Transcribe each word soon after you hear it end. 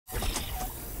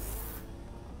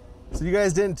So you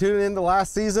guys didn't tune in to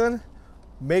last season?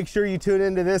 Make sure you tune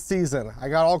into this season. I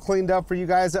got all cleaned up for you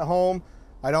guys at home.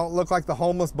 I don't look like the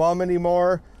homeless bum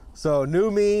anymore. So new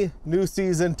me, new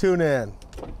season, tune in.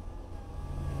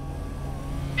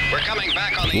 We're coming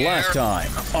back on the air. Last time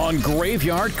on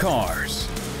Graveyard Carz.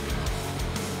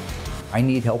 I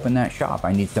need help in that shop.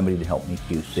 I need somebody to help me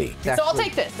QC. So I'll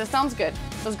take this. This sounds good.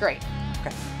 This was great.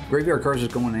 Okay. Graveyard Carz is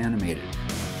going animated.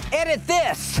 Edit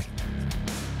this!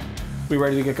 We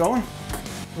ready to get going?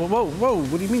 Whoa,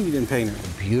 what do you mean you didn't paint it?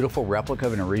 Beautiful replica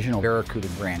of an original Barracuda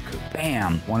Grand Coupe.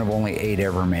 Bam! One of only 8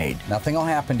 ever made. Nothing will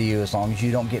happen to you as long as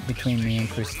you don't get between me and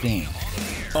Christine.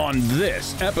 On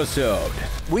this episode,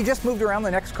 we just moved around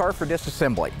the next car for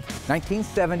disassembly.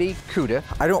 1970 Cuda.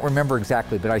 I don't remember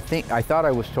exactly, but I thought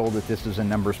I was told that this is a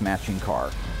numbers matching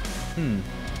car. Okay.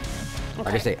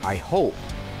 Like I say, I hope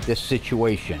this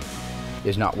situation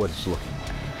is not what it's looking like.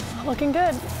 Looking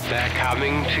good. They're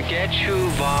coming to get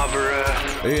you, Barbara.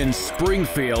 in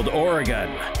Springfield, Oregon,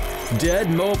 dead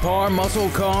Mopar muscle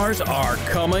cars are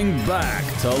coming back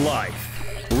to life.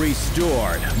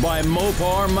 Restored by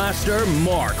Mopar master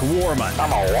Mark Warman.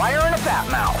 I'm a liar and a fat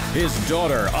mouth. His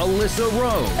daughter, Alyssa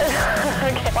Rose.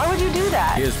 Okay. Why would you do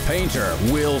that? His painter,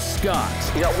 Will Scott.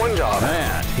 You got one job.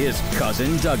 And his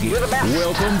cousin, Dougie. You're the best.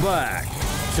 Welcome back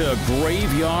to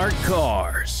Graveyard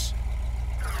Carz.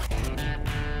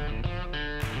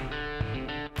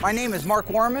 My name is Mark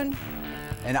Warman,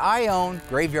 and I own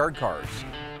Graveyard Carz.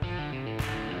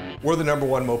 We're the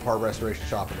 #1 Mopar restoration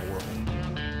shop in the world.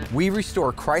 We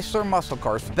restore Chrysler muscle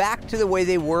cars back to the way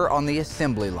they were on the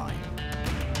assembly line.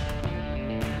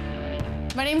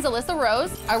 My name's Alyssa Rose.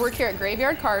 I work here at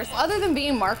Graveyard Carz. Other than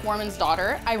being Mark Warman's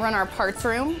daughter, I run our parts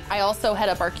room. I also head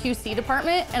up our QC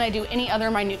department, and I do any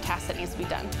other minute tasks that needs to be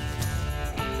done.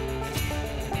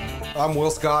 I'm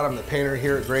Will Scott. I'm the painter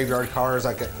here at Graveyard Carz.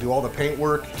 I do all the paint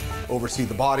work, oversee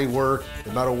the body work,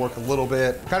 the metal work a little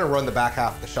bit, kind of run the back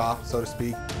half of the shop, so to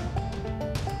speak.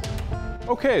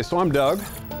 Okay, so I'm Doug,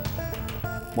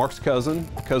 Mark's cousin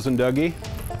Dougie.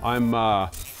 I'm My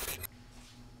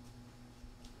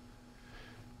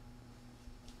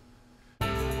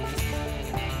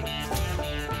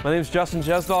name's Justin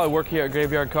Jesdahl. I work here at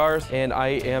Graveyard Carz, and I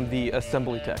am the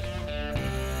assembly tech.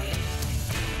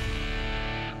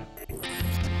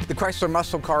 The Chrysler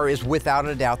muscle car is without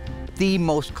a doubt the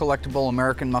most collectible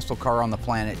American muscle car on the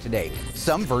planet today.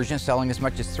 Some versions selling as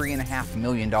much as $3.5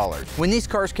 million. When these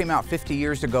cars came out 50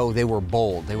 years ago, they were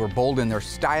bold. They were bold in their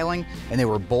styling, and they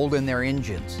were bold in their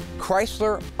engines.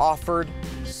 Chrysler offered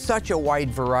such a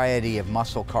wide variety of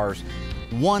muscle cars.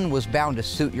 One was bound to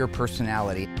suit your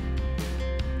personality.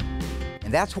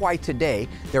 And that's why today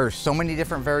there are so many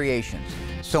different variations,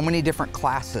 so many different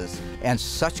classes, and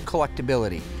such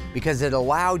collectability, because it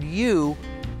allowed you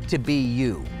to be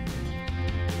you.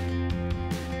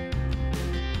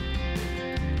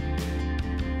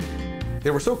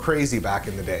 They were so crazy back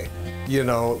in the day, you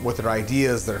know, with their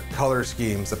ideas, their color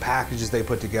schemes, the packages they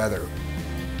put together.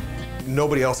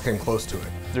 Nobody else came close to it.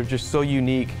 They're just so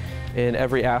unique in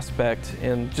every aspect,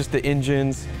 and just the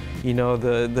engines, you know,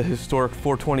 the historic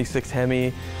 426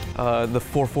 Hemi, the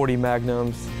 440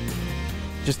 Magnums.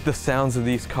 Just the sounds of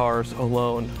these cars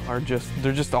alone are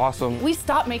they're just awesome. We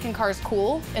stopped making cars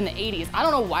cool in the 80s. I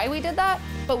don't know why we did that,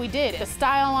 but we did. The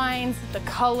style lines, the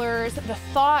colors, the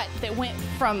thought that went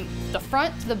from the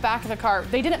front to the back of the car,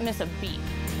 they didn't miss a beat.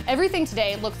 Everything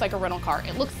today looks like a rental car.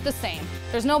 It looks the same.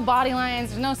 There's no body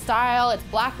lines, there's no style, it's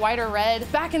black, white, or red.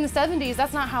 Back in the 70s,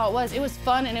 that's not how it was. It was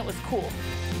fun and it was cool.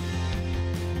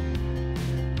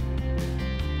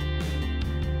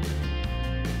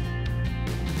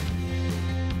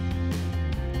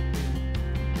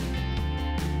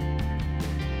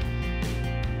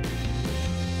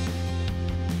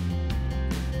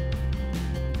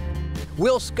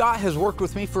 Will Scott has worked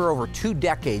with me for over 2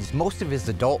 decades, most of his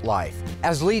adult life.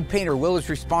 As lead painter, Will is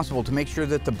responsible to make sure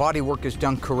that the body work is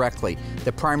done correctly.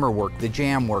 The primer work, the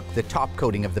jam work, the top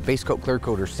coating of the base coat, clear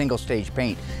coat, or single stage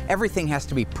paint. Everything has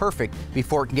to be perfect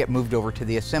before it can get moved over to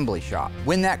the assembly shop.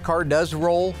 When that car does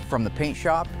roll from the paint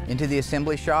shop into the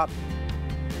assembly shop,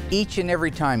 each and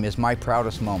every time is my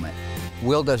proudest moment.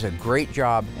 Will does a great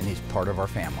job, and he's part of our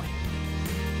family.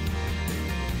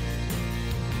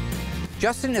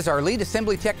 Justin is our lead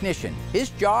assembly technician. His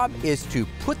job is to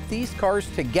put these cars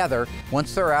together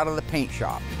once they're out of the paint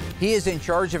shop. He is in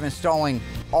charge of installing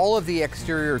all of the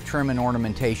exterior trim and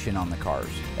ornamentation on the cars,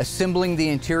 assembling the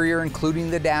interior,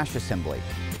 including the dash assembly,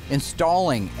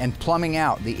 installing and plumbing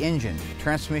out the engine,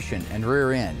 transmission, and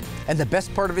rear end. And the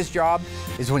best part of his job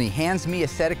is when he hands me a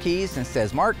set of keys and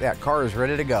says, "Mark, that car is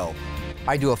ready to go."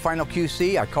 I do a final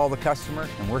QC, I call the customer,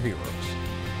 and we're heroes.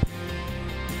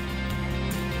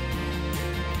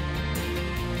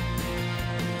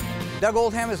 Doug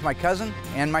Oldham is my cousin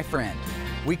and my friend.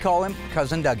 We call him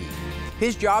Cousin Dougie.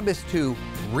 His job is to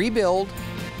rebuild,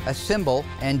 assemble,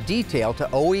 and detail to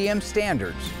OEM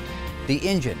standards the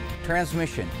engine,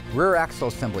 transmission, rear axle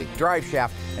assembly, drive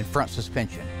shaft, and front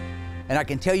suspension. And I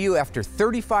can tell you, after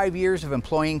 35 years of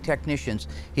employing technicians,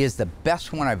 he is the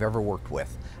best one I've ever worked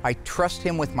with. I trust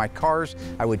him with my cars.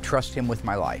 I would trust him with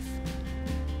my life.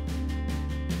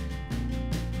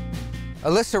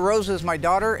 Alyssa Rose is my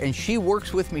daughter, and she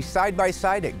works with me side by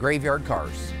side at Graveyard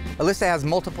Carz. Alyssa has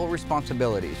multiple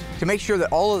responsibilities. To make sure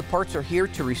that all of the parts are here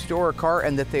to restore a car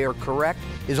and that they are correct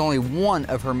is only one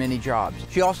of her many jobs.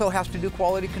 She also has to do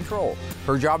quality control.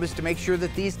 Her job is to make sure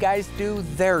that these guys do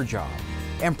their job.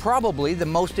 And probably the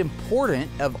most important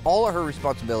of all of her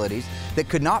responsibilities that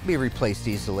could not be replaced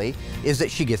easily is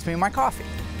that she gets me my coffee.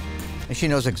 And she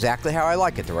knows exactly how I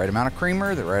like it, the right amount of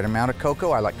creamer, the right amount of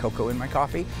cocoa. I like cocoa in my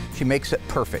coffee. She makes it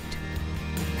perfect.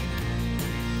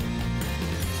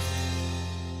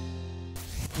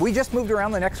 We just moved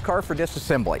around the next car for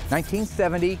disassembly.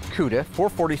 1970 Cuda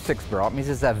 446 barrel. It means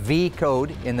it's a V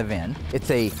code in the VIN.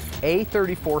 It's a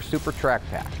A34 Super Track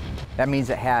Pack. That means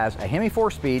it has a Hemi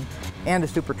 4-speed and a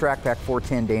Super Track Pack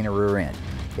 410 Dana rear end.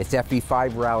 It's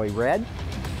FE5 Rally Red,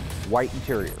 white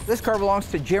interior. This car belongs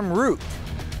to Jim Root.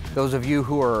 Those of you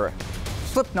who are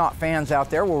Slipknot fans out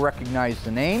there will recognize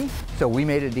the name. So we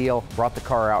made a deal, brought the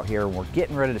car out here, and we're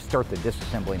getting ready to start the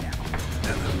disassembly now.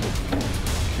 And then we'll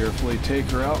carefully take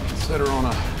her out and set her on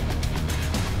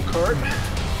a cart.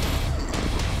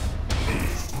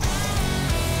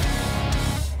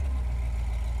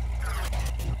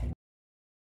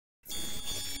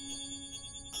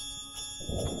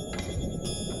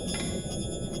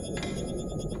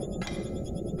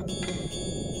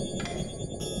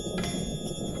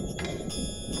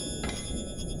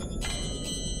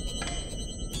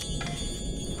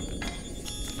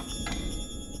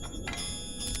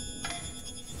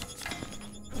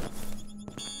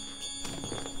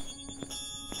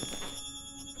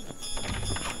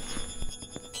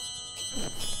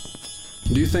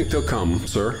 Do you think they'll come,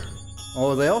 sir?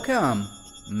 Oh, they'll come.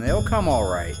 They'll come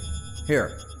all right.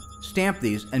 Here, stamp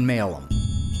these and mail them.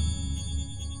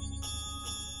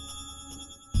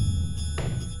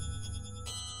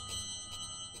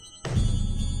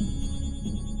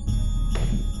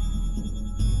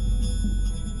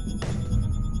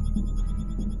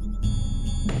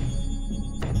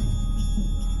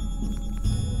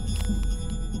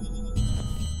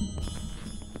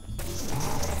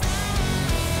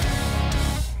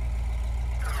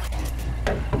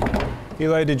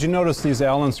 Eli, did you notice these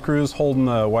Allen screws holding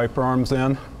the wiper arms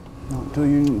in? Not until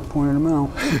you pointed them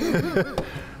out.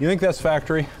 You think that's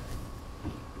factory?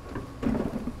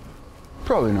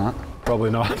 Probably not.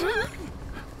 Probably not.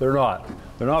 They're not.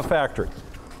 They're not factory.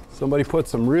 Somebody put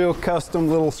some real custom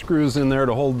little screws in there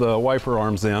to hold the wiper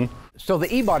arms in. So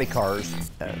the E-body cars,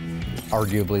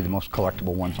 arguably the most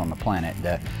collectible ones on the planet,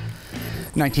 the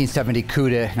 1970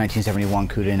 Cuda, 1971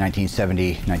 Cuda,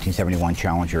 1970, 1971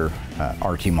 Challenger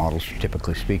RT models,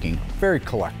 typically speaking, very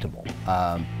collectible.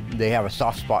 They have a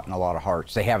soft spot in a lot of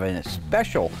hearts. They have a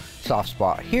special soft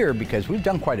spot here because we've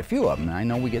done quite a few of them. And I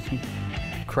know we get some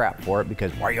crap for it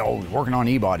because why are you always working on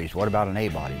E-bodies? What about an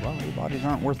A-body? Well, E-bodies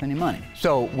aren't worth any money.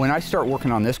 So when I start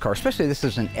working on this car, especially this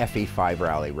is an FE5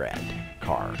 Rally Red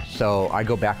car. So I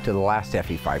go back to the last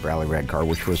FE5 Rally Red car,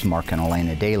 which was Mark and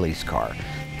Elena Daly's car,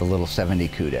 the little 70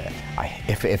 Cuda.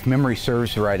 If memory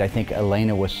serves right, I think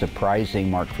Elena was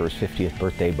surprising Mark for his 50th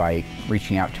birthday by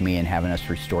reaching out to me and having us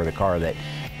restore the car that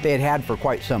they had had for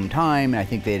quite some time. And I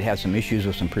think they had had some issues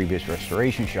with some previous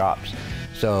restoration shops.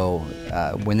 So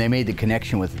when they made the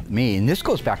connection with me, and this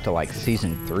goes back to like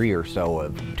season 3 or so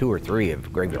of 2 or 3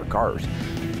 of Graveyard Carz,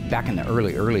 back in the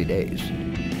early days.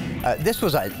 This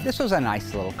was a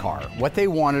nice little car. What they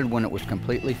wanted when it was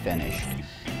completely finished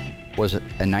was a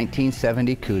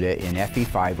 1970 Cuda in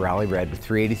FE5 Rally Red with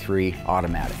 383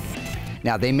 automatic.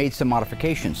 Now they made some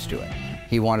modifications to it.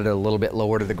 He wanted it a little bit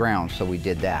lower to the ground, so we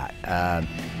did that.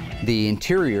 The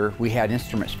interior, we had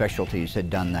Instrument Specialties had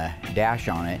done the dash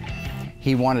on it.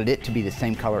 He wanted it to be the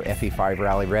same color FE5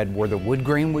 Rally Red where the wood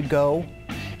grain would go.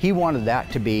 He wanted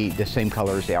that to be the same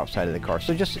color as the outside of the car.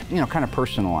 So just, you know, kind of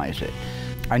personalize it.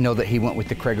 I know that he went with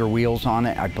the Krager wheels on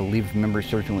it. I believe memory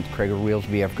serves with Krager wheels,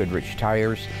 VF Goodrich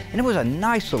tires. And it was a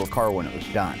nice little car when it was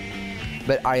done.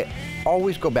 But I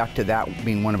always go back to that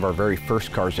being one of our very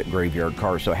first cars at Graveyard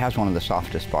Carz, so it has one of the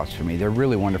softest spots for me. They're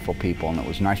really wonderful people, and it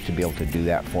was nice to be able to do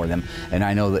that for them. And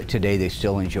I know that today they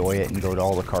still enjoy it and go to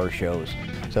all the car shows.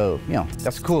 So, you know,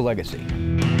 that's a cool legacy.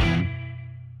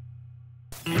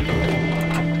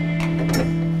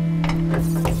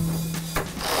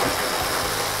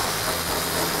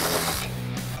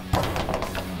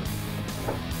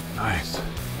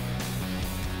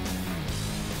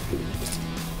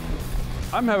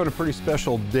 I'm having a pretty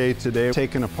special day today,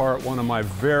 taking apart one of my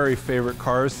very favorite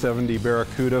cars, 70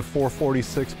 Barracuda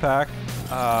 446 pack.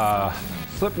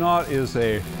 Slipknot is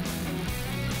a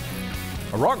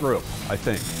rock group, I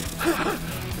think.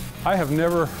 I have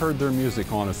never heard their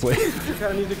music, honestly. What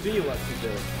kind of music do you like to do?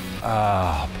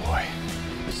 Boy,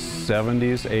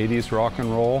 70s, 80s rock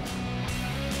and roll.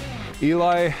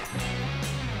 Eli,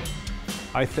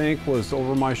 I think, was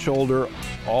over my shoulder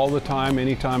all the time.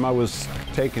 Anytime I was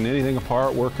taking anything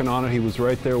apart, working on it, he was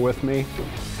right there with me.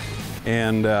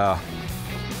 And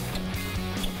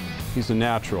he's a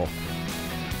natural.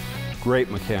 Great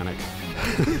mechanic.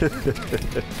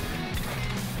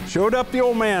 Showed up the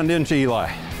old man, didn't you, Eli?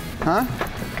 Huh?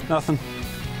 Nothing.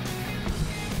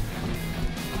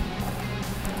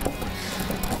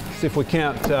 See if we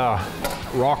can't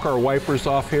rock our wipers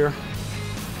off here.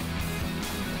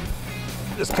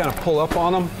 Just kind of pull up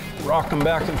on them, rock them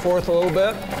back and forth a little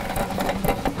bit.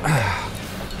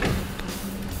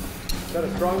 Is that a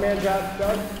strongman job,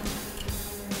 Doug?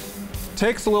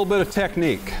 Takes a little bit of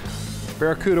technique.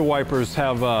 Barracuda wipers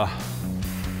have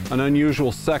an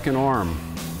unusual second arm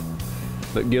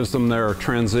that gives them their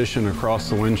transition across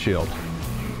the windshield.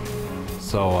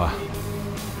 So,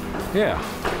 yeah,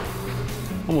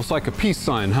 almost like a peace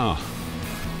sign, huh?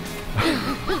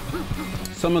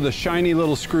 Some of the shiny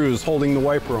little screws holding the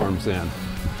wiper arms in.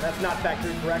 That's not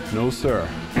factory correct? No, sir.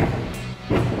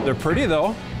 They're pretty,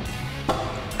 though.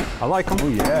 I like them. Oh,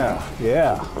 yeah,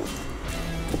 yeah.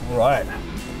 All right.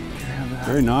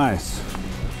 Very nice.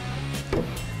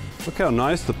 Look how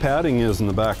nice the padding is in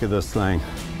the back of this thing.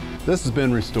 This has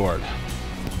been restored.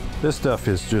 This stuff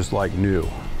is just like new.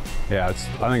 Yeah, I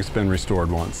think it's been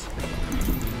restored once.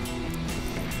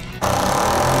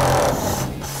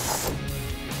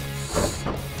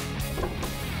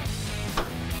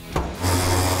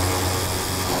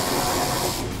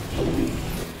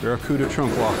 Barracuda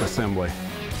trunk lock assembly,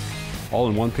 all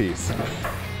in one piece.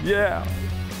 Yeah.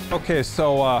 Okay,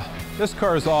 so this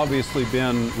car has obviously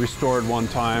been restored one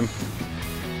time.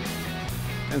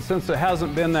 And since it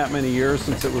hasn't been that many years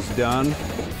since it was done,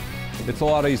 it's a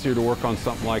lot easier to work on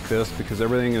something like this because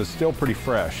everything is still pretty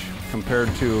fresh compared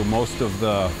to most of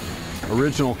the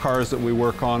original cars that we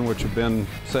work on, which have been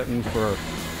sitting for,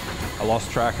 I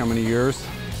lost track how many years.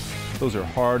 Those are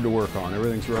hard to work on.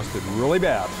 Everything's rusted really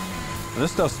bad. And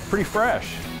this stuff's pretty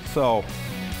fresh. So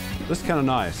this is kind of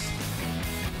nice.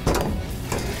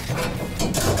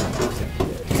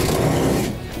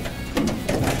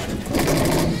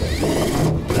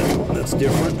 That's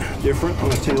different on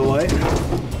the tail light.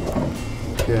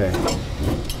 Okay.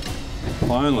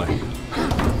 Finally.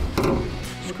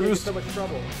 Screws. So much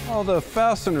trouble. Oh, the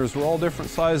fasteners were all different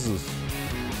sizes.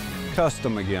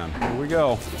 Custom again. Here we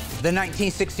go. The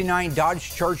 1969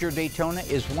 Dodge Charger Daytona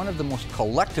is one of the most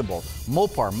collectible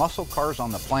Mopar muscle cars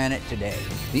on the planet today.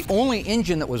 The only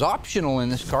engine that was optional in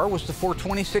this car was the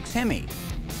 426 Hemi.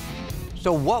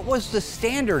 So what was the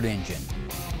standard engine?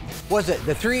 Was it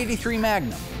the 383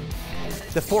 Magnum,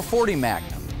 the 440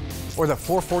 Magnum, or the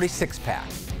 446 pack?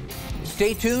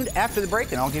 Stay tuned after the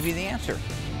break and I'll give you the answer.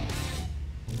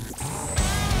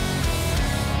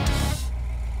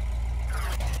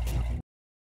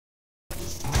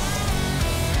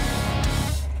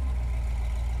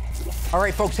 All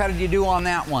right, folks, how did you do on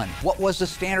that one? What was the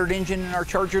standard engine in our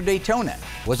Charger Daytona?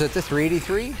 Was it the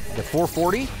 383, the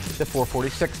 440, the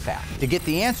 446 pack? To get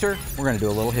the answer, we're going to do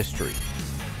a little history.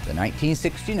 The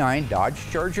 1969 Dodge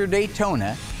Charger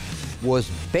Daytona was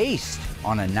based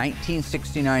on a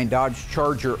 1969 Dodge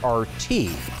Charger RT,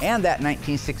 and that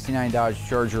 1969 Dodge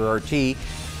Charger RT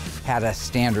had a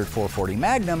standard 440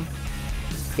 Magnum.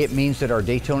 It means that our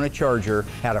Daytona Charger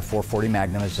had a 440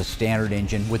 Magnum as a standard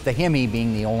engine, with the Hemi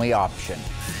being the only option.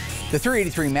 The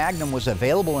 383 Magnum was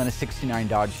available in a 69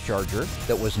 Dodge Charger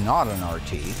that was not an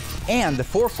RT, and the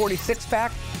 446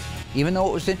 pack, even though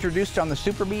it was introduced on the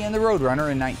Super Bee and the Roadrunner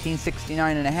in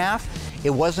 1969 and a half, it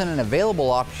wasn't an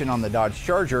available option on the Dodge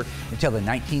Charger until the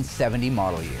 1970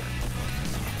 model year.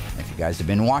 If you guys have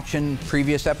been watching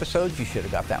previous episodes, you should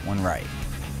have got that one right.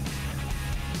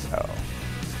 So,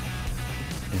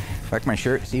 like my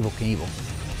shirt, it's Evel Knievel.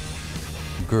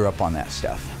 Grew up on that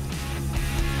stuff.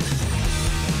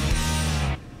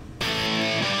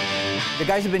 The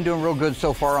guys have been doing real good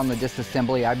so far on the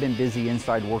disassembly. I've been busy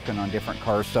inside working on different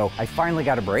cars, so I finally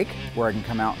got a break where I can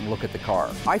come out and look at the car.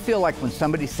 I feel like when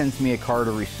somebody sends me a car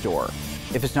to restore,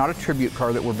 if it's not a tribute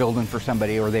car that we're building for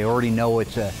somebody or they already know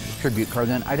it's a tribute car,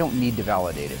 then I don't need to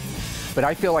validate it. But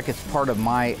I feel like it's part of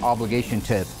my obligation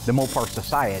to the Mopar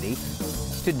Society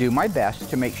to do my best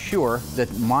to make sure that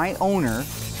my owner,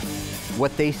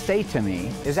 what they say to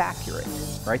me, is accurate.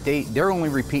 right? They're only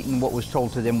repeating what was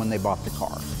told to them when they bought the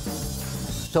car.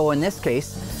 So in this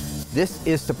case, this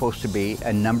is supposed to be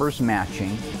a numbers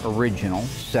matching original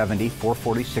 70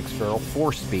 446 barrel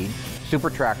 4-speed Super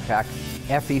Track Pack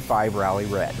FE5 Rally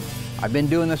Red. I've been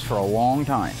doing this for a long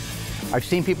time. I've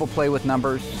seen people play with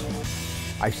numbers.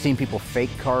 I've seen people fake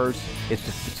cars. It's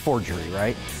forgery,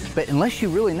 right? But unless you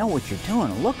really know what you're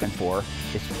doing and looking for,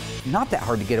 it's not that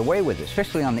hard to get away with it,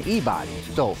 especially on the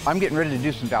E-bodies. So I'm getting ready to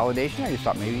do some validation. I just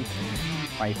thought maybe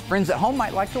my friends at home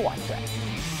might like to watch that.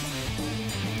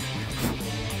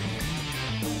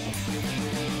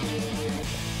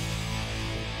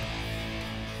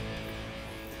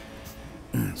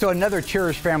 So another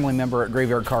cherished family member at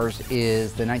Graveyard Carz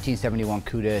is the 1971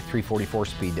 Cuda 344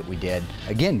 speed that we did,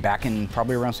 again, back in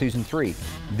probably around season 3.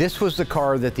 This was the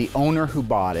car that the owner who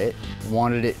bought it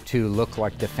wanted it to look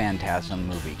like the Phantasm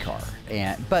movie car,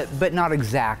 but not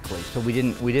exactly. So we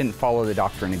didn't follow the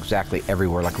doctrine exactly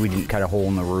everywhere. Like we didn't cut a hole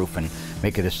in the roof and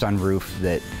make it a sunroof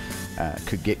that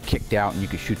could get kicked out and you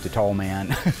could shoot the tall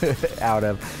man out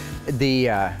of.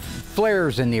 The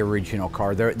flares in the original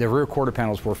car, the rear quarter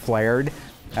panels were flared.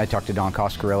 I talked to Don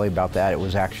Coscarelli about that. It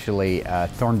was actually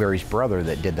Thornberry's brother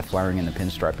that did the flaring and the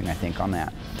pinstriping, I think, on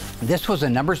that. This was a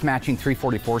numbers matching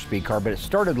 344 speed car, but it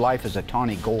started life as a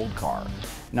tawny gold car.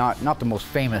 Not the most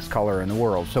famous color in the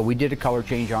world. So we did a color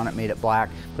change on it, made it black,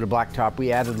 put a black top.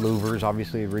 We added louvers.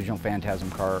 Obviously, the original Phantasm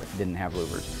car didn't have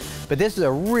louvers. But this is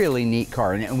a really neat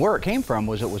car, and where it came from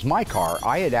was it was my car.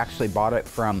 I had actually bought it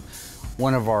from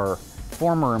one of our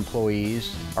former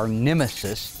employees, our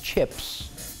nemesis, Chip's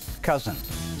cousin,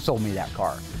 sold me that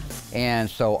car. And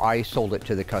so I sold it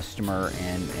to the customer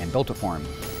and built it for him.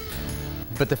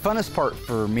 But the funnest part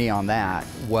for me on that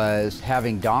was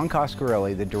having Don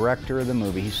Coscarelli, the director of the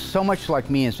movie. He's so much like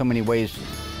me in so many ways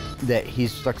that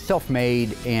he's like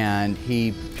self-made, and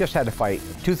he just had to fight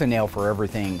tooth and nail for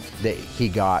everything that he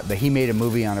got. But he made a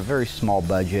movie on a very small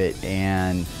budget,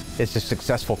 and it's a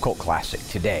successful cult classic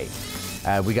today.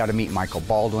 We got to meet Michael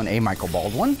Baldwin, Michael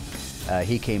Baldwin.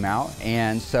 He came out,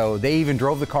 and so they even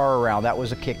drove the car around. That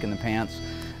was a kick in the pants.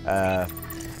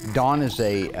 Don is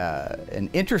an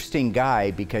interesting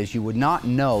guy because you would not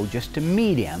know just to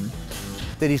meet him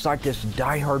that he's like this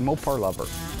diehard Mopar lover.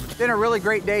 It's been a really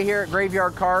great day here at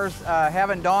Graveyard Carz.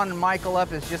 Having Don and Michael up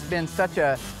has just been such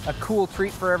a cool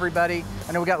treat for everybody.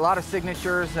 I know we got a lot of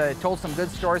signatures, told some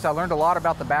good stories. I learned a lot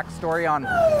about the backstory on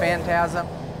Phantasm.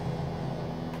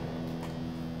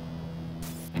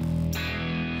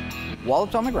 While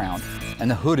it's on the ground and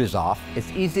the hood is off,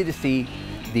 it's easy to see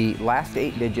the last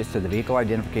 8 digits of the vehicle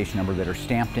identification number that are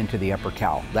stamped into the upper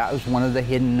cowl. That was one of the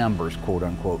hidden numbers, quote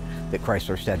unquote, that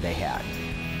Chrysler said they had.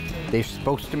 They're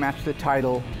supposed to match the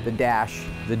title, the dash,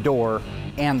 the door,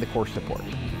 and the core support.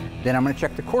 Then I'm going to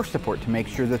check the core support to make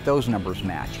sure that those numbers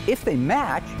match. If they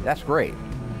match, that's great.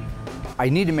 I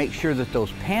need to make sure that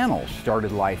those panels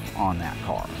started life on that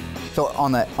car. So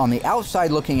on the outside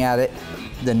looking at it,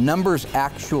 the numbers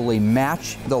actually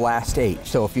match the last 8.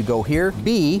 So if you go here,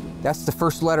 B, that's the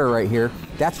first letter right here,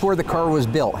 that's where the car was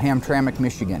built, Hamtramck,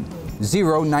 Michigan,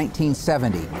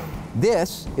 1970.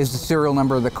 This is the serial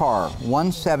number of the car,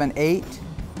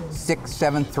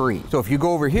 178673. So if you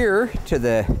go over here to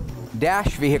the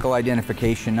dash vehicle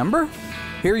identification number,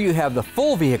 here you have the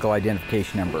full vehicle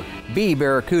identification number, B,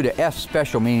 Barracuda, S,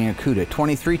 special, meaning a Cuda,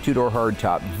 23 two-door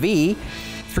hardtop, V,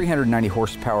 390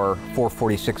 horsepower,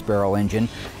 446 barrel engine,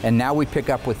 and now we pick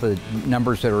up with the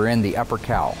numbers that are in the upper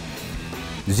cowl.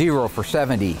 0 for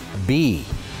 70, B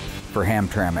for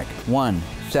Hamtramck,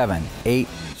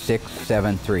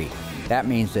 178673. That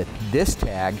means that this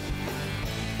tag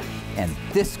and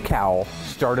this cowl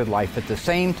started life at the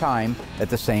same time at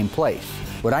the same place.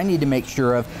 What I need to make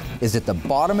sure of is that the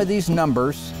bottom of these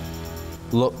numbers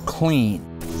look clean.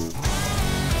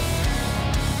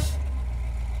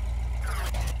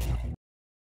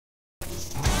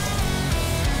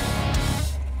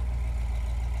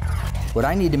 What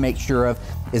I need to make sure of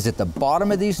is that the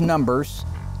bottom of these numbers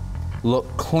look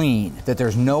clean, that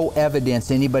there's no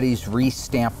evidence anybody's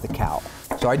re-stamped the cowl.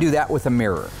 So I do that with a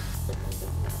mirror.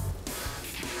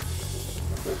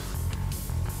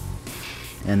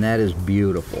 And that is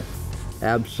beautiful,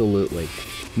 absolutely.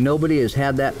 Nobody has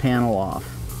had that panel off.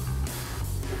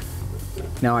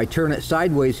 Now I turn it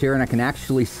sideways here and I can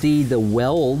actually see the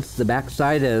welds, the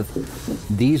backside of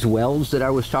these welds that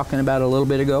I was talking about a little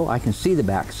bit ago. I can see the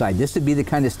backside. This would be the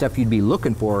kind of stuff you'd be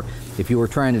looking for if you were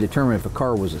trying to determine if a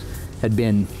car had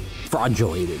been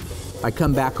fraudulated. I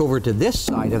come back over to this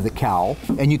side of the cowl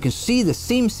and you can see the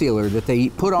seam sealer that they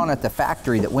put on at the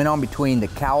factory that went on between the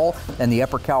cowl and the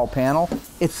upper cowl panel.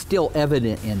 It's still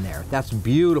evident in there. That's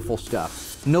beautiful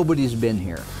stuff. Nobody's been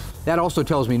here. That also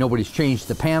tells me nobody's changed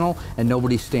the panel and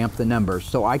nobody's stamped the numbers.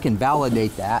 So I can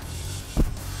validate that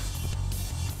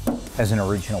as an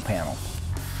original panel.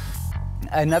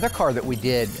 Another car that we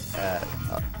did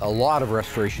a lot of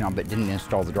restoration on but didn't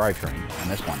install the drivetrain on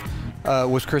this one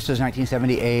was Chris's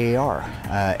 1970 AAR,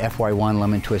 FY1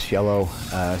 lemon twist yellow,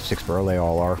 6-barrel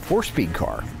ALR 4-speed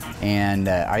car. And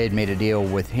I had made a deal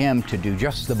with him to do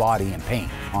just the body and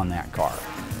paint on that car.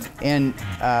 And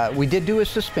we did do a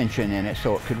suspension in it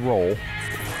so it could roll.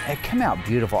 It came out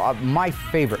beautiful. My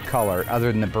favorite color,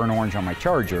 other than the burnt orange on my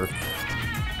Charger,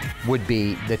 would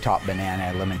be the top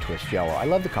banana lemon twist yellow. I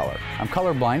love the color. I'm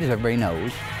colorblind, as everybody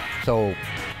knows. So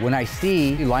when I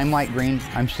see limelight green,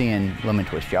 I'm seeing lemon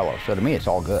twist yellow. So to me, it's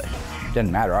all good. It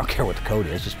doesn't matter, I don't care what the coat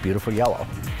is, it's beautiful yellow.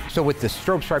 So with the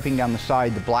strobe striping down the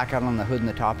side, the blackout on the hood and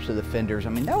the tops of the fenders, I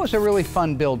mean, that was a really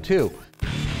fun build too.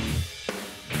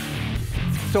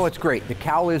 So it's great. The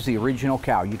cowl is the original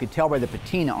cowl. You could tell by the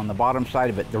patina on the bottom side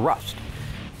of it, the rust.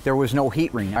 There was no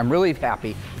heat ring. I'm really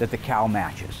happy that the cowl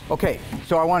matches. Okay,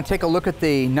 so I want to take a look at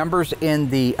the numbers in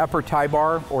the upper tie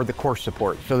bar or the core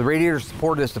support. So the radiator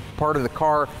support is the part of the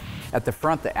car at the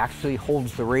front that actually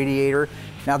holds the radiator.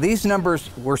 Now these numbers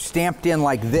were stamped in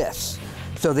like this.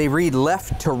 So they read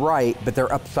left to right, but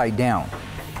they're upside down.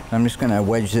 I'm just gonna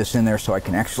wedge this in there so I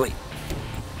can actually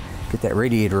get that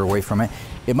radiator away from it.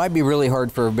 It might be really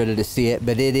hard for everybody to see it,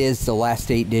 but it is the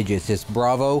last 8 digits. It's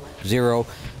Bravo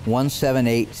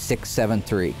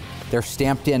 0178673. They're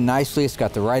stamped in nicely. It's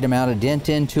got the right amount of dent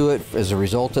into it as a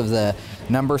result of the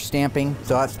number stamping,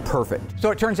 so that's perfect.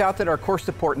 So it turns out that our core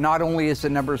support not only is the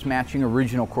numbers matching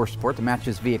original core support that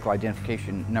matches vehicle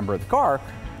identification number of the car,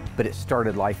 but it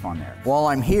started life on there. While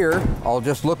I'm here, I'll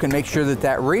just look and make sure that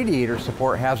that radiator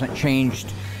support hasn't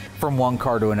changed from one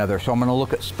car to another. So I'm gonna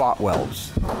look at spot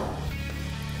welds.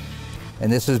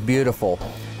 And this is beautiful.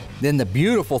 Then the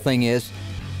beautiful thing is,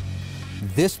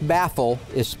 this baffle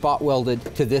is spot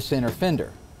welded to this inner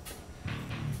fender.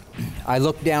 I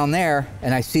look down there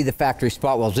and I see the factory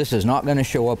spot welds. This is not gonna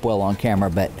show up well on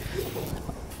camera, but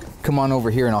come on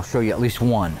over here and I'll show you at least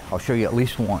one. I'll show you at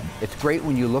least one. It's great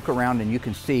when you look around and you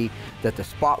can see that the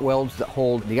spot welds that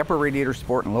hold the upper radiator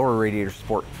support and lower radiator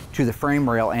support to the frame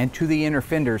rail and to the inner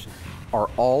fenders are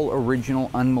all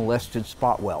original unmolested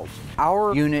spot welds.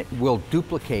 Our unit will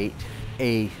duplicate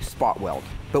a spot weld,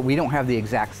 but we don't have the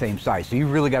exact same size. So you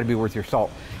really got to be worth your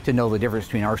salt to know the difference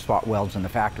between our spot welds and the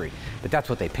factory. But that's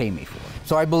what they pay me for.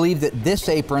 So I believe that this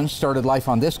apron started life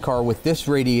on this car with this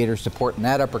radiator support and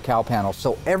that upper cowl panel.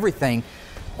 So everything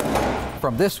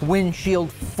from this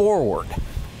windshield forward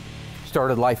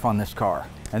started life on this car.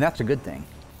 And that's a good thing.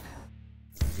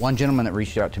 One gentleman that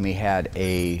reached out to me had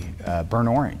a burnt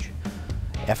orange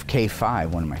FK5,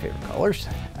 one of my favorite colors,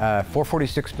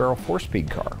 446 barrel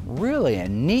 4-speed car. Really a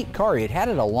neat car. He had had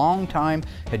it a long time,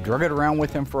 had drug it around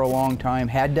with him for a long time,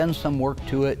 had done some work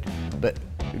to it, but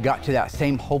got to that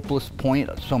same hopeless point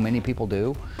that so many people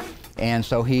do. And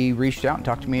so he reached out and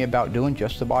talked to me about doing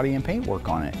just the body and paint work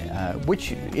on it,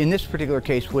 which in this particular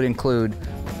case would include,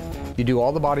 you do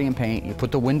all the body and paint, you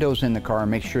put the windows in the car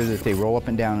and make sure that they roll up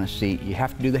and down the seat. You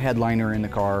have to do the headliner in the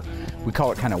car. We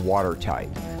call it kind of watertight.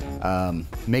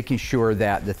 Making sure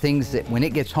that the things that when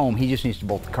it gets home, he just needs to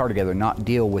bolt the car together, not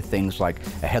deal with things like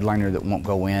a headliner that won't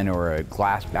go in or a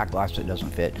back glass that doesn't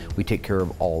fit. We take care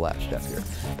of all that stuff here.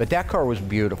 But that car was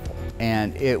beautiful,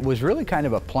 and it was really kind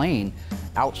of a plain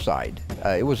outside.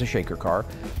 It was a shaker car,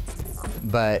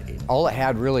 but all it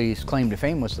had really its claim to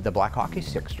fame was the black hockey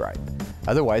stick stripe.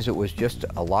 Otherwise, it was just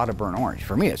a lot of burnt orange.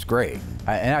 For me, it's great.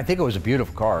 And I think it was a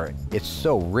beautiful car. It's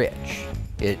so rich.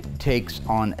 It takes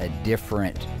on a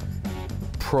different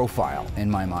profile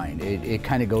in my mind. It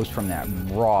kind of goes from that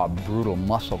raw, brutal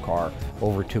muscle car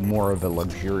over to more of a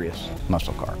luxurious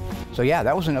muscle car. So yeah,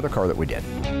 that was another car that we did.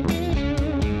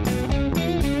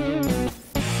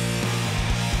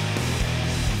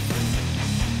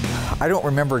 I don't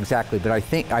remember exactly, but I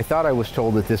thought I was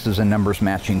told that this is a numbers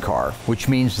matching car, which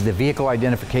means the vehicle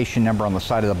identification number on the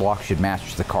side of the block should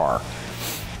match the car.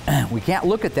 We can't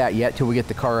look at that yet till we get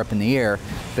the car up in the air,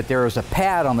 but there is a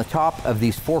pad on the top of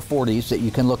these 440s that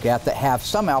you can look at that have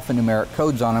some alphanumeric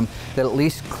codes on them that at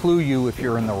least clue you if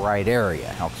you're in the right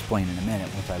area. I'll explain in a minute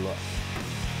once I look.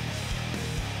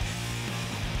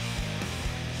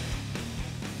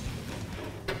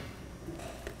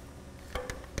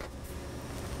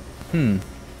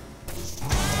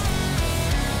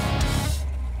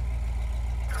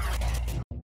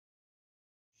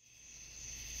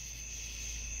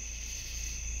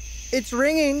 It's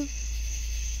ringing.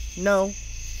 No,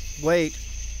 wait.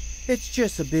 It's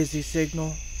just a busy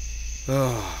signal.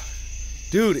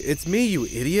 Dude, it's me, you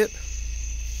idiot.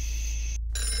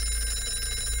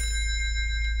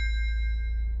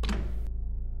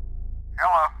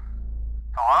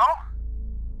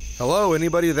 Hello,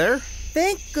 anybody there?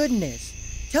 Thank goodness.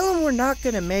 Tell him we're not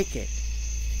gonna make it.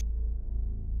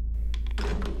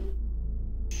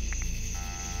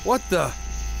 What the?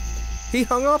 He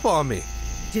hung up on me.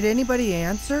 Did anybody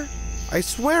answer? I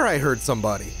swear I heard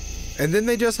somebody. And then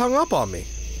they just hung up on me.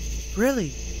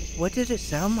 Really? What did it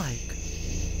sound like?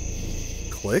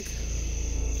 Click.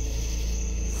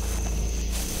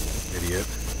 Idiot.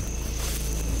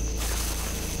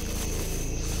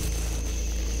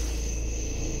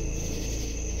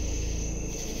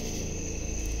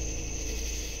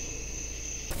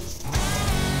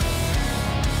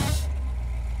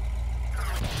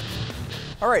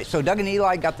 All right, so Doug and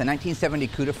Eli got the 1970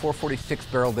 Cuda 446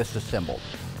 barrel disassembled.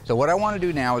 So what I want to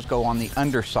do now is go on the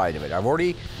underside of it. I've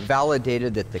already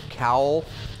validated that the cowl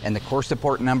and the core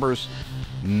support numbers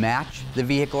match the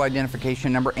vehicle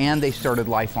identification number, and they started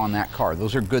life on that car.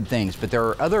 Those are good things, but there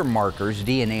are other markers,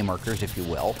 DNA markers if you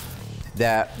will,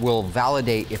 that will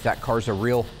validate if that car's a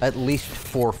real at least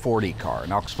 440 car.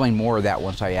 And I'll explain more of that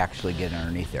once I actually get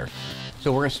underneath there.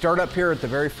 So we're going to start up here at the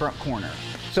very front corner.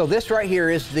 So this right here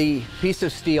is the piece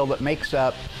of steel that makes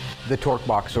up the torque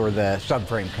box or the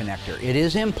subframe connector. It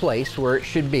is in place where it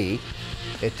should be.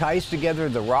 It ties together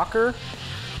the rocker,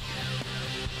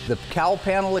 the cowl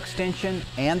panel extension,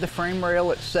 and the frame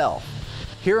rail itself.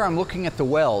 Here I'm looking at the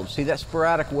weld. See that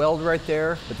sporadic weld right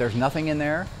there, but there's nothing in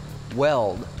there?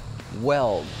 Weld,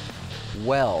 weld,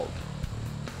 weld.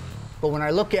 But when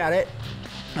I look at it,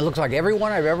 it looks like every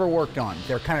one I've ever worked on.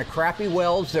 They're kind of crappy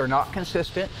welds, they're not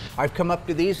consistent. I've come up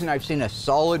to these and I've seen a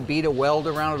solid bead of weld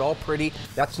around it, all pretty.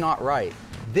 That's not right.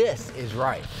 This is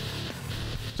right.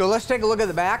 So let's take a look at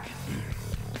the back.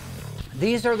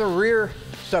 These are the rear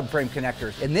subframe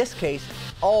connectors. In this case,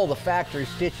 all the factory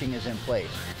stitching is in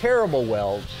place. Terrible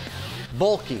welds,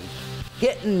 bulky,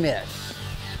 hit and miss.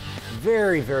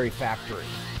 Very, very factory.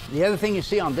 The other thing you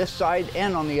see on this side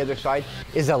and on the other side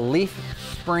is a leaf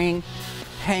spring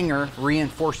hanger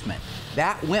reinforcement.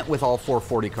 That went with all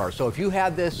 440 cars. So if you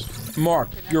had this, Mark,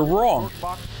 you're wrong.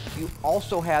 you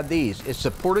also had these. It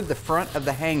supported the front of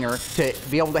the hanger to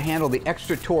be able to handle the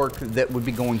extra torque that would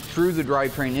be going through the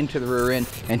drivetrain into the rear end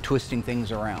and twisting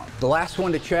things around. The last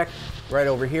one to check right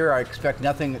over here, I expect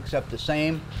nothing except the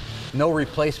same. No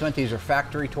replacement, these are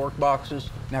factory torque boxes.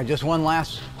 Now just one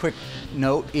last quick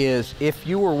note is if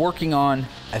you were working on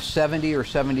a 70 or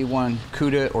 71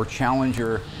 Cuda or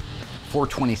Challenger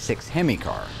 426 Hemi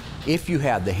car, if you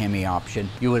had the Hemi option,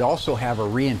 you would also have a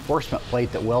reinforcement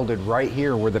plate that welded right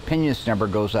here where the pinion snubber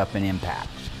goes up and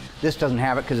impacts. This doesn't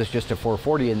have it because it's just a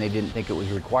 440 and they didn't think it was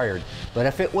required. But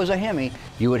if it was a Hemi,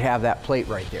 you would have that plate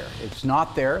right there. It's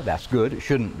not there, that's good, it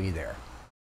shouldn't be there.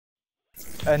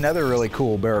 Another really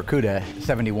cool Barracuda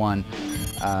 71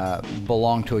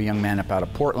 belonged to a young man up out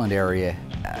of Portland area.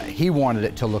 He wanted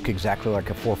it to look exactly like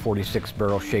a 446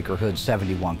 barrel shaker hood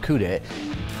 71 Cuda,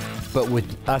 but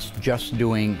with us just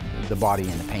doing the body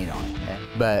and the paint on it.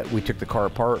 But we took the car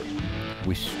apart,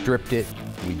 we stripped it,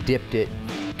 we dipped it,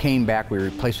 came back, we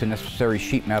replaced the necessary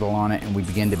sheet metal on it, and we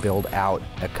began to build out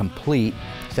a complete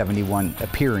 71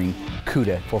 appearing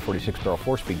Cuda 446 barrel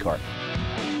 4-speed car.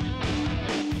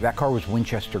 That car was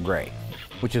Winchester Gray,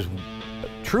 which is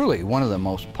truly one of the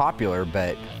most popular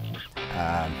but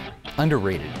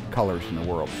underrated colors in the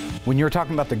world. When you're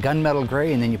talking about the gunmetal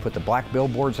gray and then you put the black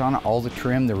billboards on it, all the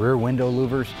trim, the rear window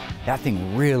louvers, that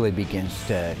thing really begins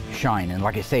to shine. And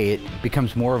like I say, it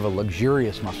becomes more of a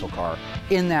luxurious muscle car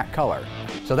in that color.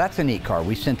 So that's a neat car.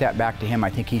 We sent that back to him. I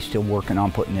think he's still working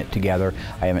on putting it together.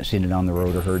 I haven't seen it on the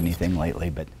road or heard anything lately,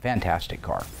 but fantastic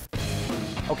car.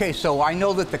 Okay, so I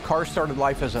know that the car started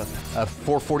life as a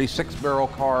 446 barrel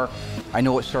car. I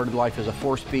know it started life as a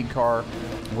 4-speed car.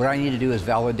 What I need to do is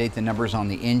validate the numbers on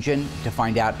the engine to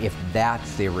find out if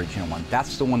that's the original one.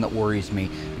 That's the one that worries me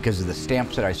because of the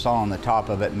stamps that I saw on the top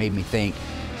of it made me think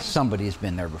somebody's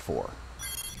been there before.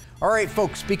 All right,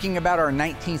 folks, speaking about our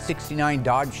 1969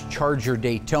 Dodge Charger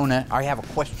Daytona, I have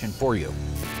a question for you.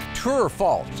 True or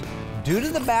false? Due to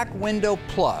the back window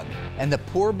plug and the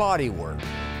poor bodywork,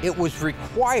 it was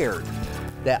required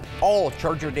that all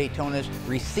Charger Daytonas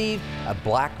receive a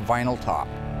black vinyl top.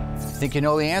 Think you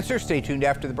know the answer? Stay tuned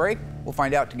after the break. We'll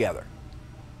find out together.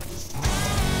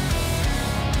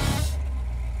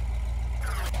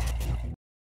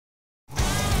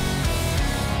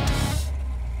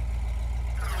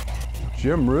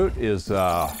 Jim Root is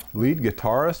lead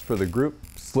guitarist for the group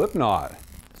Slipknot.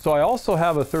 So I also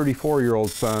have a 34-year-old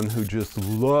son who just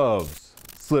loves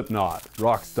Slipknot,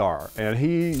 rock star, and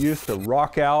he used to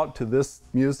rock out to this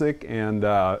music, and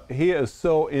he is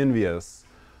so envious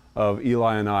of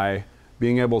Eli and I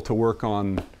being able to work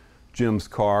on Jim's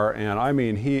car, and I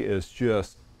mean he is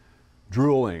just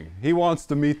drooling. He wants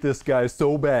to meet this guy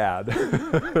so bad.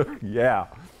 Yeah.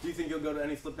 Do you think you'll go to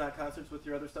any Slipknot concerts with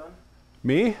your other son?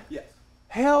 Me? Yes.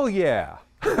 Hell yeah.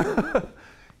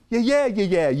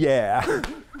 Yeah.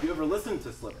 Do you ever listen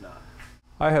to Slipknot?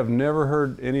 I have never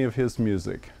heard any of his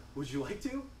music. Would you like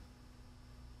to?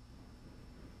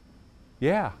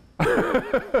 Yeah. All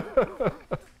right,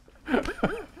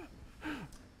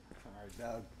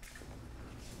 Doug.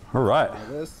 All right.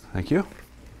 This. Thank you.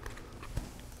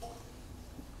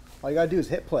 All you gotta do is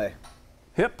hit play.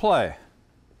 Hit play.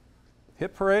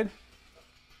 Hit parade.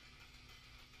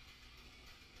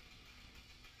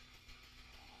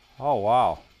 Oh,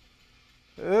 wow.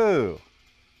 Ooh.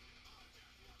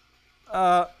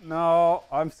 No,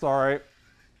 I'm sorry.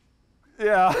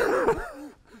 Yeah.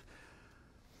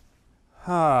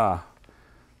 No,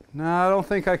 I don't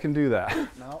think I can do that.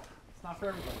 No, it's not for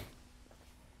everybody.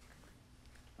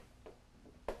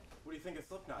 What do you think of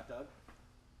Slipknot, Doug?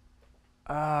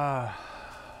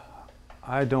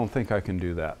 I don't think I can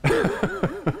do that.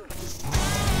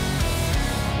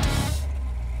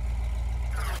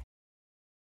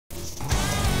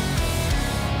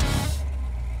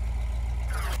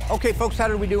 Okay, folks, how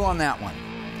did we do on that one?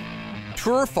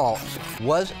 True or false,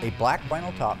 was a black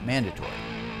vinyl top mandatory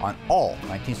on all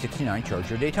 1969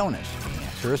 Charger Daytonas? The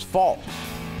answer is false.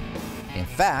 In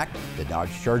fact, the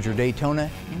Dodge Charger Daytona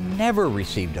never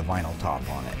received a vinyl top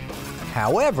on it.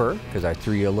 However, because I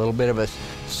threw you a little bit of a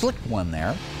slick one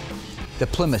there, the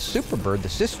Plymouth Superbird, the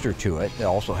sister to it, that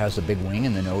also has a big wing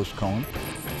and the nose cone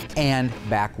and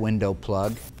back window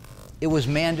plug, it was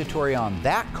mandatory on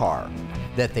that car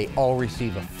that they all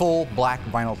receive a full black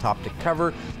vinyl top to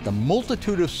cover the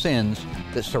multitude of sins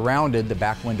that surrounded the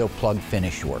back window plug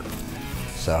finish work.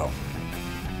 So,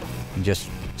 just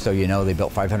so you know, they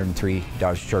built 503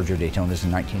 Dodge Charger Daytonas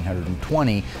and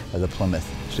 1,920 of the Plymouth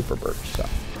Superbirds. So,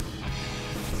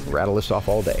 rattle this off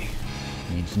all day.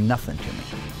 It means nothing to me.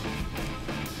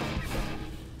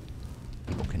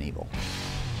 Evel Knievel.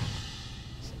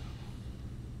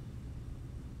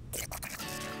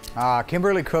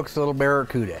 Kimberly Cook's little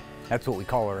Barracuda. That's what we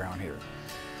call her around here.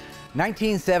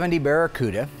 1970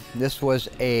 Barracuda. This was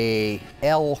a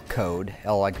L code,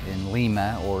 L like in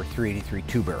Lima, or 383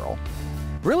 two-barrel.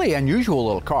 Really unusual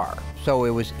little car. So it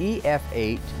was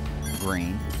EF8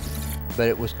 green, but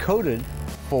it was coated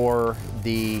for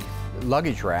the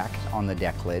luggage rack on the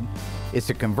deck lid. It's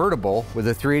a convertible with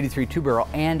a 383 two-barrel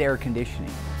and air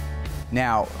conditioning.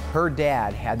 Now, her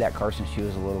dad had that car since she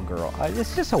was a little girl.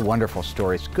 It's just a wonderful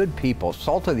story. It's good people,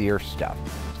 salt of the earth stuff.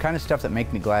 It's the kind of stuff that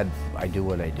make me glad I do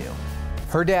what I do.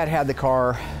 Her dad had the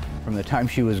car from the time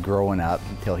she was growing up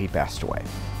until he passed away.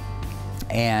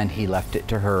 And he left it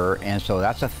to her, and so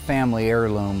that's a family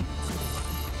heirloom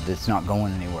that's not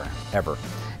going anywhere, ever.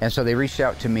 And so they reached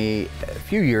out to me a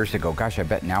few years ago, gosh, I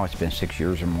bet now it's been 6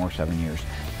 years or more, 7 years,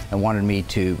 and wanted me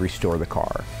to restore the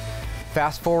car.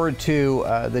 Fast forward to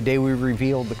the day we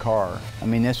revealed the car. I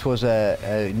mean, this was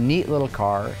a neat little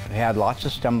car. It had lots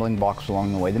of stumbling blocks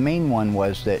along the way. The main one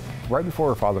was that right before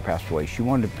her father passed away, she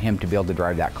wanted him to be able to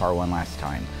drive that car one last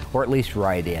time, or at least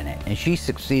ride in it, and she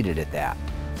succeeded at that.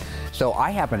 So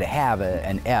I happen to have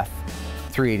an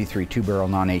F383 two-barrel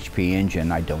non-HP engine.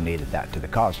 I donated that to the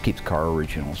cause, keeps the car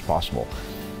original as possible.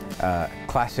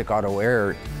 Classic Auto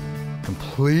Air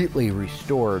completely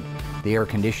restored the air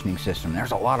conditioning system.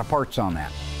 There's a lot of parts on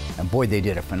that. And boy, they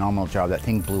did a phenomenal job. That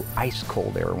thing blew ice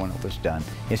cold air when it was done.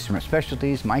 Instrument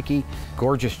Specialties, Mikey,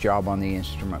 gorgeous job on the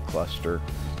instrument cluster.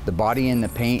 The body and the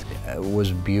paint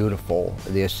was beautiful.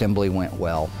 The assembly went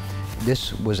well.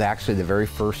 This was actually the very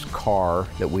first car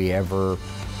that we ever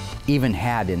even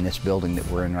had in this building that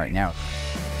we're in right now.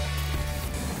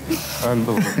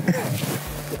 Unbelievable.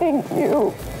 Thank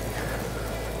you.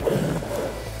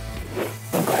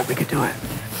 I'm glad we could do it.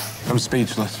 I'm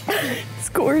speechless. It's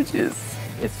gorgeous.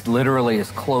 It's literally as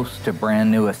close to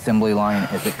brand new assembly line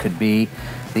as it could be.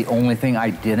 The only thing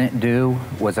I didn't do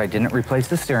was I didn't replace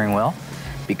the steering wheel,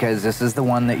 because this is the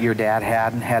one that your dad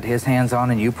had and had his hands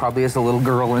on, and you probably as a little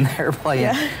girl in there playing.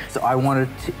 Yeah. So I wanted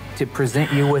to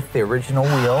present you with the original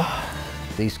wheel.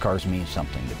 These cars mean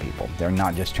something to people. They're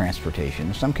not just transportation.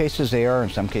 In some cases they are, in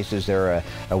some cases they're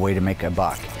a way to make a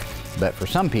buck. But for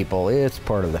some people, it's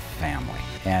part of the family.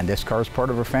 And this car is part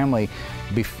of her family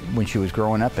when she was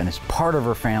growing up, and it's part of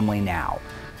her family now.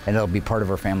 And it'll be part of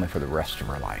her family for the rest of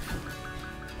her life.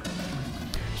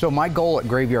 So my goal at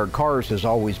Graveyard Carz has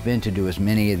always been to do as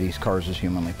many of these cars as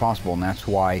humanly possible, and that's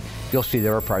why you'll see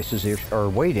their prices are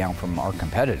way down from our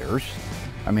competitors.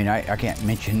 I mean, I can't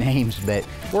mention names, but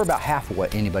we're about half of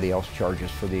what anybody else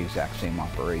charges for the exact same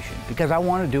operation, because I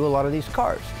want to do a lot of these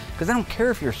cars, because I don't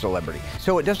care if you're a celebrity.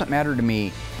 So it doesn't matter to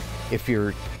me if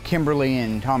you're Kimberly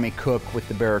and Tommy Cook with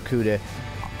the Barracuda,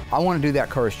 I want to do that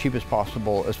car as cheap as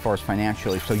possible as far as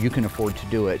financially, so you can afford to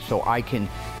do it, so I can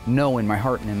know in my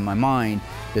heart and in my mind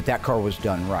that that car was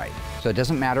done right. So it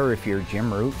doesn't matter if you're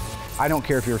Jim Root. I don't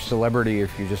care if you're a celebrity or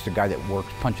if you're just a guy that works,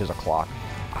 punches a clock.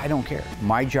 I don't care.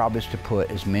 My job is to put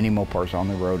as many Mopars on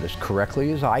the road as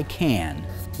correctly as I can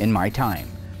in my time.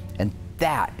 And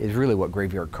that is really what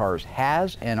Graveyard Carz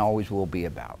has and always will be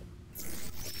about.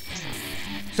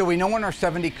 So we know in our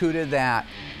 70 Cuda that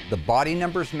the body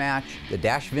numbers match, the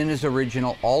dash VIN is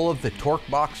original, all of the torque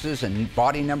boxes and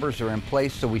body numbers are in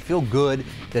place, so we feel good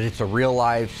that it's a real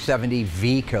live 70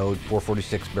 V code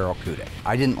 446 barrel Cuda.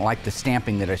 I didn't like the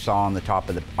stamping that I saw on the top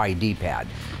of the ID pad,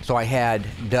 so I had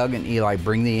Doug and Eli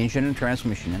bring the engine and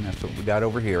transmission in. That's what we got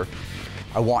over here.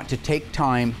 I want to take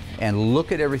time and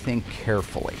look at everything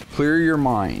carefully. Clear your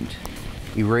mind.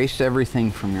 Erase everything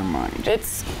from your mind.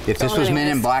 If this was Men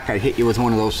in Black, I'd hit you with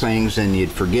one of those things and you'd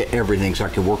forget everything so I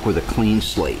could work with a clean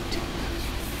slate.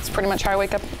 It's pretty much how I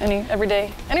wake up every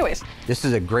day. Anyways. This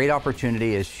is a great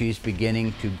opportunity as she's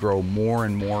beginning to grow more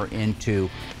and more into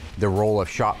the role of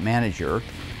shop manager.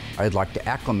 I'd like to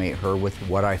acclimate her with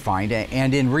what I find,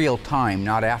 and in real time,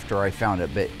 not after I found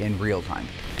it, but in real time.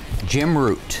 Jim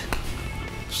Root,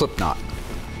 Slipknot.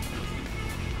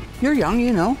 You're young,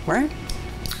 you know, right?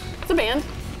 It's a band.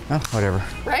 Oh, whatever.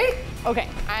 Right? Okay,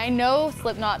 I know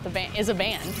Slipknot the band is a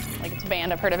band. Like, it's a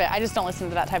band, I've heard of it. I just don't listen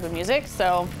to that type of music,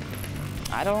 so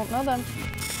I don't know them.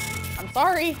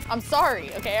 I'm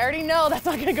sorry. Okay, I already know that's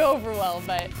not gonna go over well,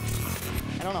 but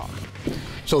I don't know.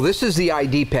 So this is the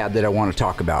ID pad that I want to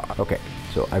talk about. Okay,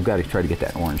 so I've got to try to get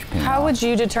that orange pin How off. would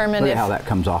you determine Look at how that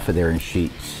comes off of there in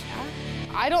sheets.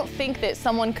 I don't think that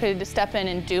someone could step in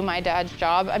and do my dad's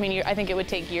job. I mean, I think it would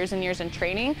take years and years in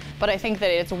training, but I think that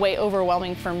it's way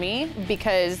overwhelming for me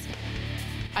because,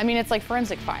 I mean, it's like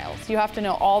forensic files. You have to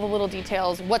know all the little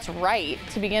details, what's right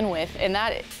to begin with, and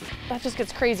that just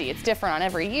gets crazy. It's different on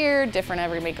every year, different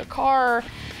every make of car.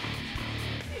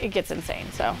 It gets insane,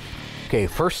 so. Okay,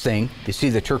 first thing, you see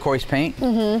the turquoise paint?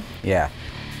 Mm-hmm. Yeah.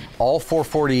 All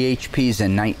 440 HPs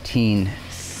in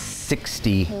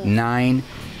 1969,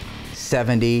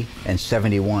 70, and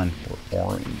 71 were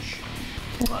orange.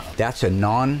 Wow. That's a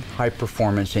non-high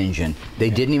performance engine. They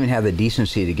didn't even have the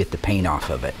decency to get the paint off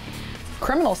of it.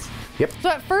 Criminals. Yep. So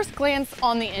at first glance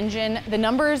on the engine, the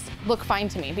numbers look fine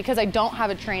to me because I don't have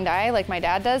a trained eye like my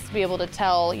dad does to be able to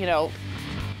tell, you know,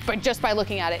 but just by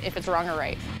looking at it if it's wrong or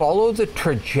right. Follow the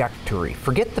trajectory.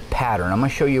 Forget the pattern. I'm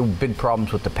going to show you big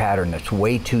problems with the pattern. That's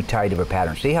way too tight of a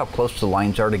pattern. See how close the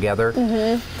lines are together?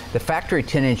 Mm-hmm. The factory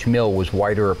 10-inch mill was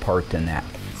wider apart than that.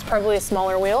 It's probably a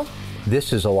smaller wheel.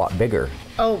 This is a lot bigger.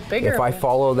 Oh, bigger. If I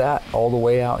follow that all the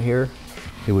way out here,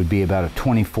 it would be about a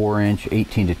 24-inch,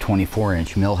 18 to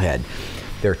 24-inch mill head.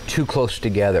 They're too close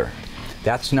together.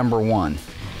 That's number one.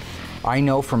 I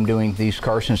know from doing these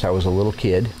cars since I was a little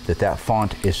kid that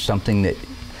font is something that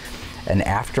an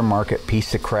aftermarket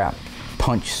piece of crap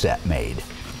punch set made.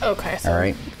 Okay. So all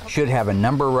right. Should have a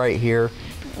number right here.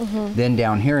 Mm-hmm. Then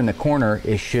down here in the corner,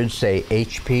 it should say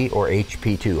HP or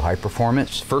HP2, high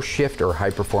performance first shift or high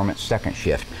performance second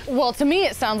shift. Well, to me,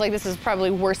 it sounds like this is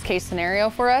probably worst case scenario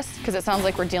for us because it sounds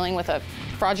like we're dealing with a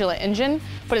fraudulent engine,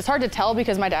 but it's hard to tell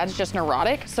because my dad's just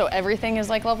neurotic, so everything is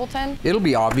like level 10. It'll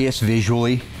be obvious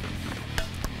visually,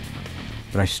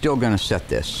 but I'm still gonna set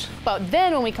this. But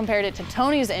then when we compared it to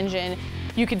Tony's engine,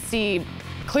 you could see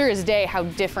clear as day how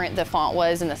different the font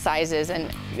was and the sizes,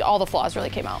 and all the flaws really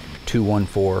came out.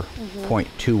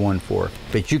 214.214.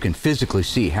 But you can physically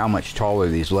see how much taller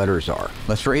these letters are.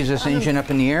 Let's raise this engine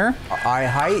up in the air. Eye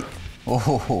height.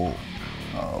 Oh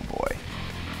boy.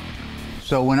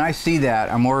 So when I see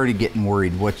that, I'm already getting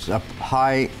worried. What's up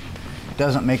high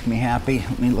doesn't make me happy.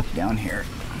 Let me look down here.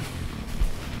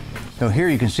 So here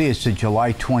you can see it's the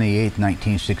July 28th,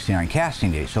 1969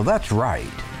 casting day. So that's right.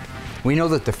 We know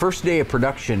that the first day of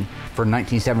production for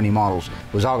 1970 models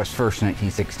was August 1st,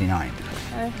 1969.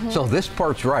 So this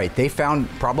part's right. They found,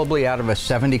 probably out of a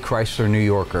 70 Chrysler New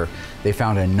Yorker, they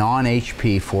found a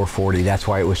non-HP 440. That's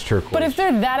why it was turquoise. But if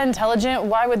they're that intelligent,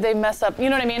 why would they mess up? You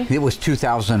know what I mean? It was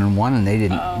 2001 and they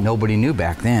didn't, nobody knew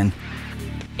back then.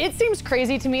 It seems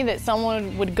crazy to me that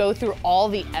someone would go through all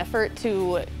the effort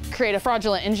to create a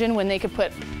fraudulent engine when they could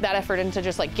put that effort into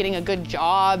just like getting a good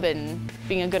job and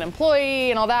being a good employee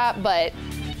and all that, but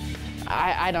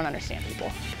I don't understand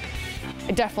people.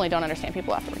 I definitely don't understand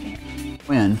people after working here.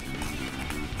 When?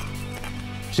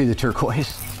 See the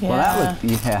turquoise? Yeah. Well, that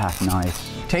looked, yeah,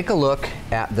 nice. Take a look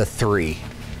at the 3.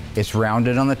 It's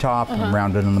rounded on the top and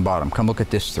rounded on the bottom. Come look at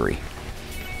this 3.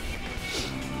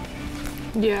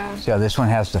 Yeah. See how this one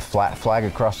has the flat flag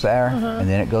across there and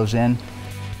then it goes in?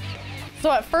 So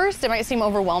at first, it might seem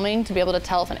overwhelming to be able to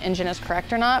tell if an engine is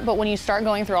correct or not, but when you start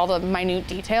going through all the minute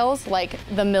details, like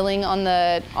the milling on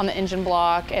the engine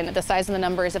block and the size of the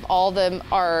numbers, if all of them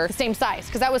are the same size,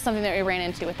 because that was something that we ran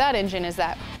into with that engine, is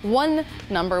that one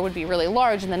number would be really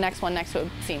large and the next one next to it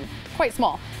would seem quite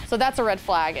small. So that's a red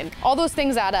flag, and all those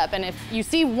things add up, and if you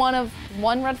see one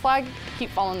red flag, keep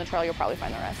following the trail, you'll probably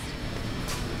find the rest.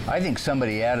 I think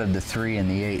somebody added the 3 and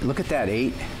the 8. Look at that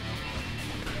 8.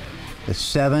 The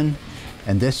 7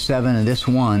 and this 7 and this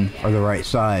 1 are the right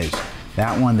size.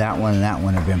 That one, and that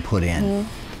one have been put in.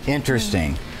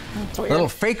 Interesting. That's weird. Little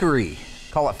fakery.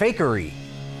 Call it fakery.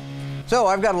 So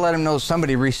I've got to let him know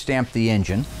somebody restamped the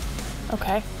engine.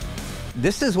 Okay.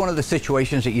 This is one of the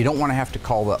situations that you don't want to have to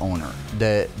call the owner.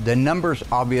 The numbers,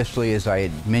 obviously, as I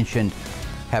had mentioned,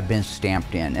 have been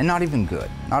stamped in, and not even good.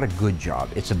 Not a good job.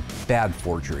 It's a bad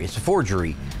forgery. It's a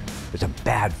forgery. It's a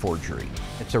bad forgery.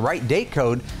 It's the right date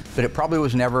code, but it probably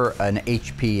was never an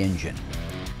HP engine.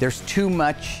 There's too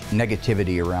much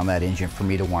negativity around that engine for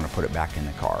me to want to put it back in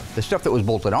the car. The stuff that was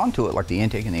bolted onto it, like the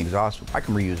intake and the exhaust, I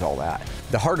can reuse all that.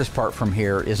 The hardest part from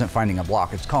here isn't finding a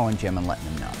block, it's calling Jim and letting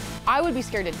him know. I would be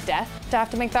scared to death to have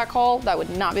to make that call. That would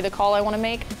not be the call I want to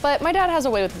make. But my dad has a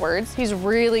way with words. He's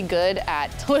really good at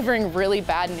delivering really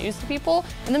bad news to people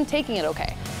and them taking it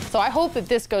okay. So I hope that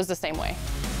this goes the same way.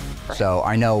 So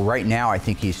I know right now I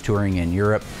think he's touring in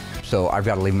Europe. So I've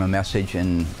got to leave him a message,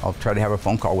 and I'll try to have a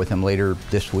phone call with him later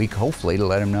this week, hopefully, to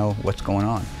let him know what's going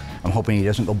on. I'm hoping he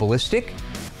doesn't go ballistic,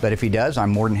 but if he does, I'm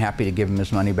more than happy to give him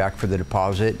his money back for the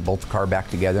deposit, bolt the car back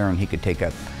together, and he could take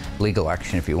up legal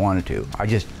action if he wanted to. I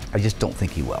just don't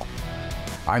think he will.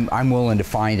 I'm willing to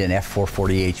find an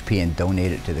F440 HP and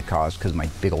donate it to the cause because of my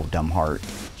big old dumb heart.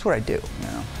 That's what I do, you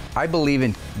know. I believe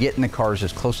in getting the cars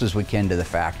as close as we can to the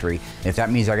factory. If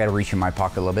that means I got to reach in my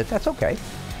pocket a little bit, that's okay.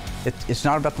 It's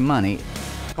not about the money.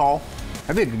 Call.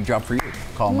 That'd be a good job for you.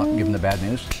 Call him up and give him the bad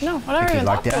news. No, I don't even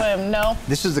talk to him, no.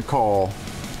 This is the call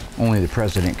only the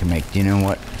president can make. Do you know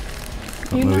what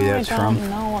movie that's from? I don't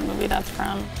know what movie that's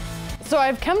from. So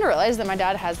I've come to realize that my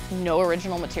dad has no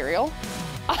original material.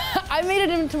 I made it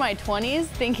into my 20s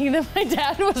thinking that my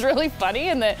dad was really funny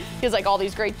and that he has like all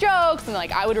these great jokes and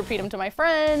like I would repeat them to my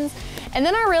friends. And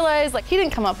then I realized like he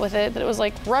didn't come up with it, that it was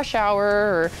like Rush Hour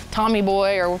or Tommy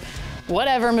Boy or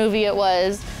whatever movie it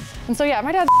was. And so yeah,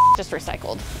 my dad's just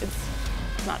recycled.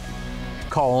 It's not.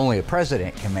 Call only a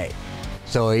president can make.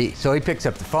 So he picks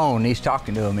up the phone and he's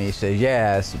talking to him and he says,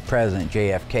 yeah, it's the President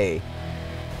JFK.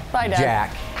 Bye, Dad.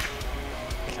 Jack.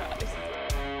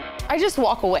 I just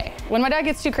walk away. When my dad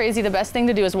gets too crazy, the best thing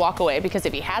to do is walk away because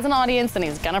if he has an audience, then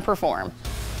he's gonna perform.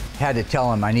 Had to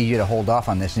tell him, I need you to hold off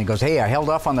on this. And he goes, hey, I held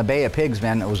off on the Bay of Pigs,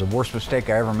 man. It was the worst mistake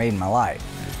I ever made in my life.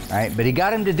 Right? But he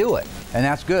got him to do it, and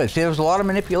that's good. See, there was a lot of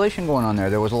manipulation going on there.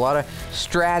 There was a lot of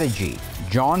strategy.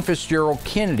 John Fitzgerald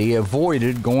Kennedy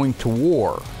avoided going to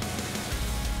war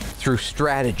through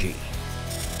strategy.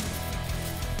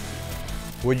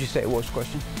 What'd you say? What was the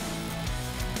question?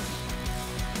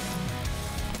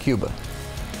 Cuba.